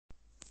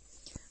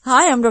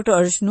Hi, I'm Dr.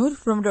 Arshnoor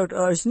from Dr.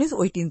 Arshnoor's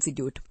OET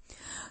Institute.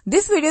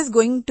 This video is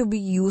going to be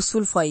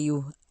useful for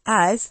you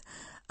as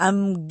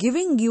I'm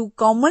giving you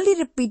commonly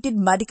repeated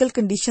medical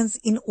conditions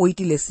in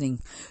OET listening.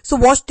 So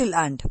watch till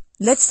end.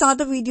 Let's start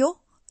the video.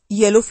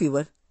 Yellow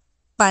fever,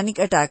 panic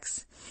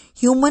attacks,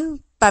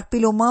 human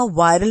papilloma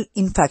viral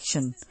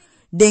infection,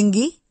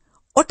 dengue,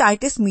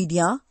 otitis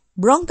media,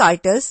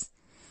 bronchitis,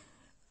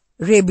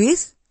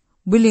 rabies,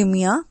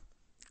 bulimia,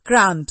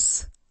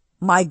 cramps,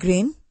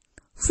 migraine,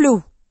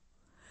 flu,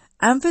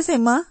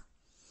 emphysema,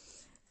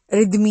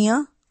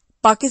 arrhythmia,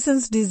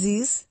 Parkinson's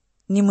disease,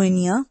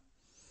 pneumonia,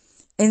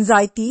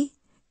 anxiety,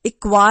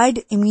 acquired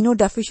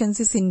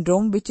immunodeficiency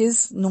syndrome which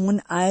is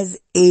known as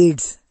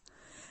AIDS,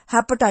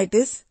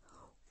 hepatitis,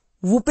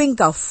 whooping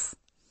cough,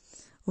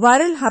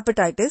 viral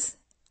hepatitis,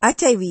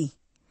 HIV,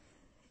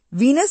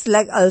 venous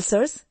leg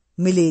ulcers,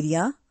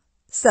 malaria,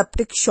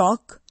 septic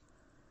shock,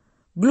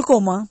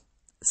 glaucoma,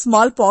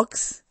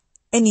 smallpox,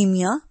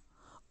 anemia,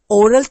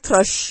 oral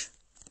thrush,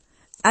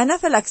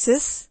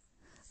 anaphylaxis,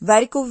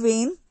 varicose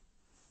vein,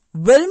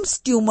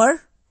 Wilms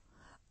tumor,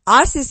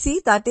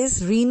 RCC that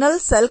is renal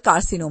cell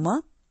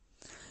carcinoma,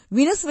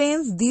 venous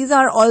veins, these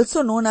are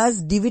also known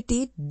as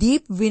DVT,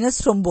 deep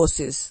venous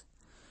thrombosis,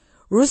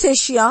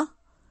 rosacea,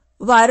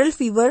 viral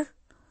fever,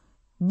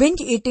 binge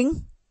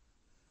eating,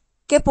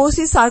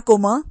 Kaposi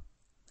sarcoma,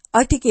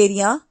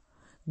 urticaria,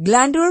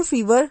 glandular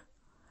fever,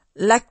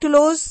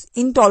 lactulose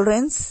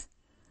intolerance,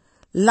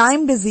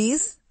 Lyme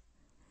disease,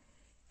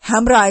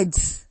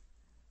 hemorrhoids.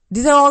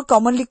 These are all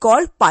commonly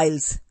called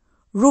piles.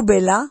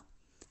 Rubella,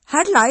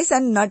 head lice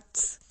and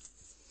nuts,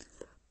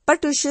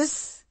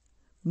 pertussis,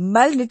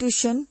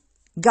 malnutrition,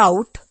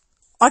 gout,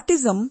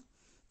 autism,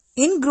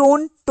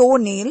 ingrown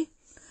toenail,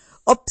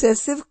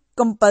 obsessive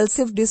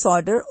compulsive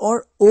disorder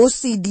or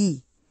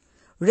OCD,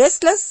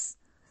 restless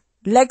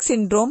leg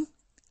syndrome,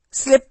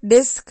 slip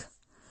disc,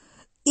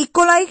 E.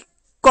 coli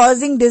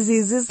causing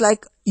diseases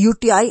like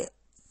UTI,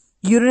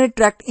 urinary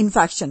tract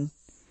infection,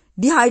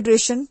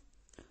 dehydration,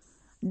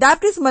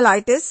 diabetes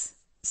mellitus,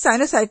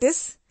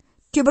 sinusitis,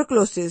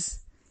 tuberculosis,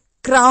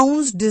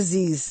 Crohn's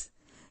disease,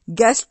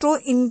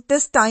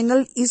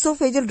 gastrointestinal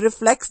esophageal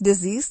reflux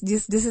disease,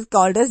 this is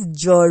called as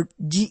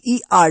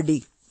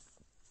GERD,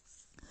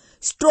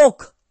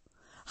 stroke,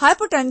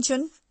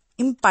 hypertension,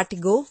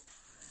 impetigo,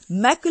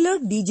 macular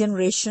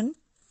degeneration,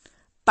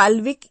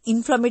 pelvic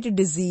inflammatory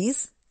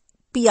disease,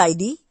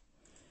 PID,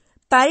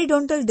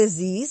 periodontal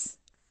disease,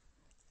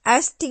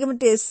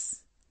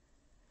 astigmatis,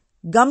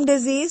 gum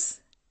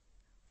disease,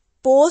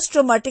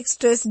 post-traumatic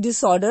stress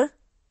disorder,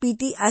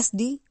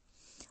 PTSD,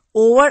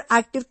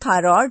 overactive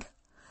thyroid,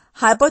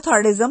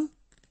 hypothyroidism,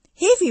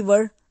 hay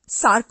fever,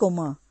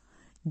 sarcoma,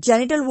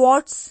 genital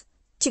warts,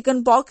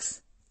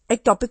 chickenpox,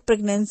 ectopic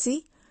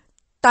pregnancy,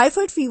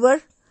 typhoid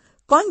fever,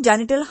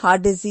 congenital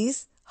heart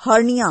disease,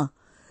 hernia,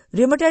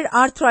 rheumatoid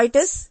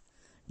arthritis,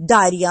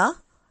 diarrhea,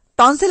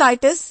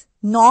 tonsillitis,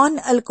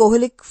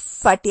 non-alcoholic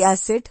fatty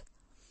acid,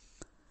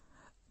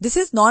 this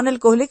is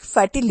non-alcoholic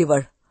fatty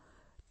liver,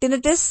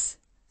 tinnitus,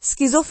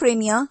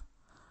 schizophrenia,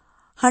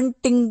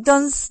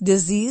 Huntington's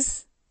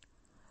disease,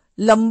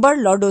 lumbar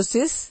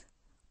lordosis,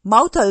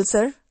 mouth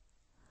ulcer,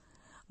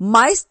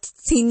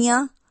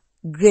 myasthenia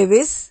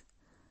gravis,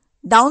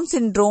 Down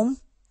syndrome,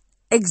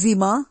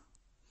 eczema,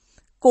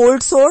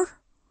 cold sore,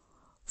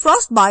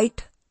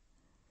 frostbite,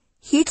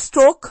 heat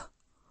stroke,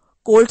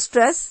 cold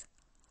stress,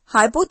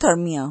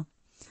 hypothermia.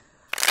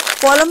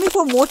 Follow me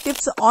for more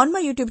tips on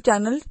my YouTube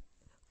channel,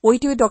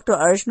 OET with Dr.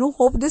 Arshnoor.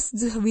 Hope this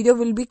video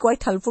will be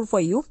quite helpful for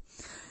you.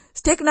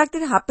 Stay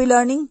connected, happy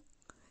learning.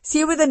 See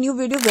you with a new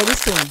video very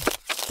soon.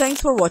 Thanks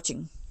for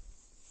watching.